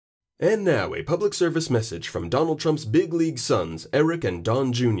And now, a public service message from Donald Trump's big league sons, Eric and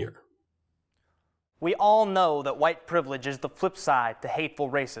Don Jr. We all know that white privilege is the flip side to hateful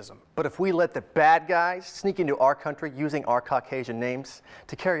racism. But if we let the bad guys sneak into our country using our Caucasian names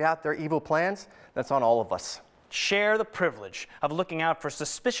to carry out their evil plans, that's on all of us. Share the privilege of looking out for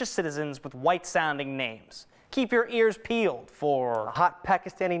suspicious citizens with white-sounding names. Keep your ears peeled for A hot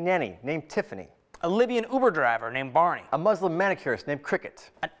Pakistani nanny named Tiffany. a Libyan Uber driver named Barney, A Muslim manicurist named Cricket.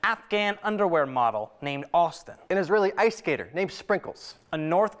 an Afghan underwear model named Austin, An Israeli ice skater named Sprinkles. a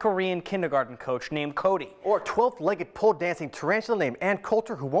North Korean kindergarten coach named Cody, Or a 12-legged pole-dancing tarantula named Ann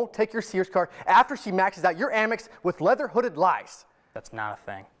Coulter who won't take your Sears card after she maxes out your Amex with leather-hooded lies. that's not a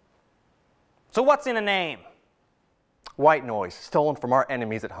thing. So what's in a name? White noise stolen from our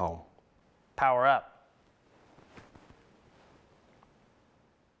enemies at home. Power up.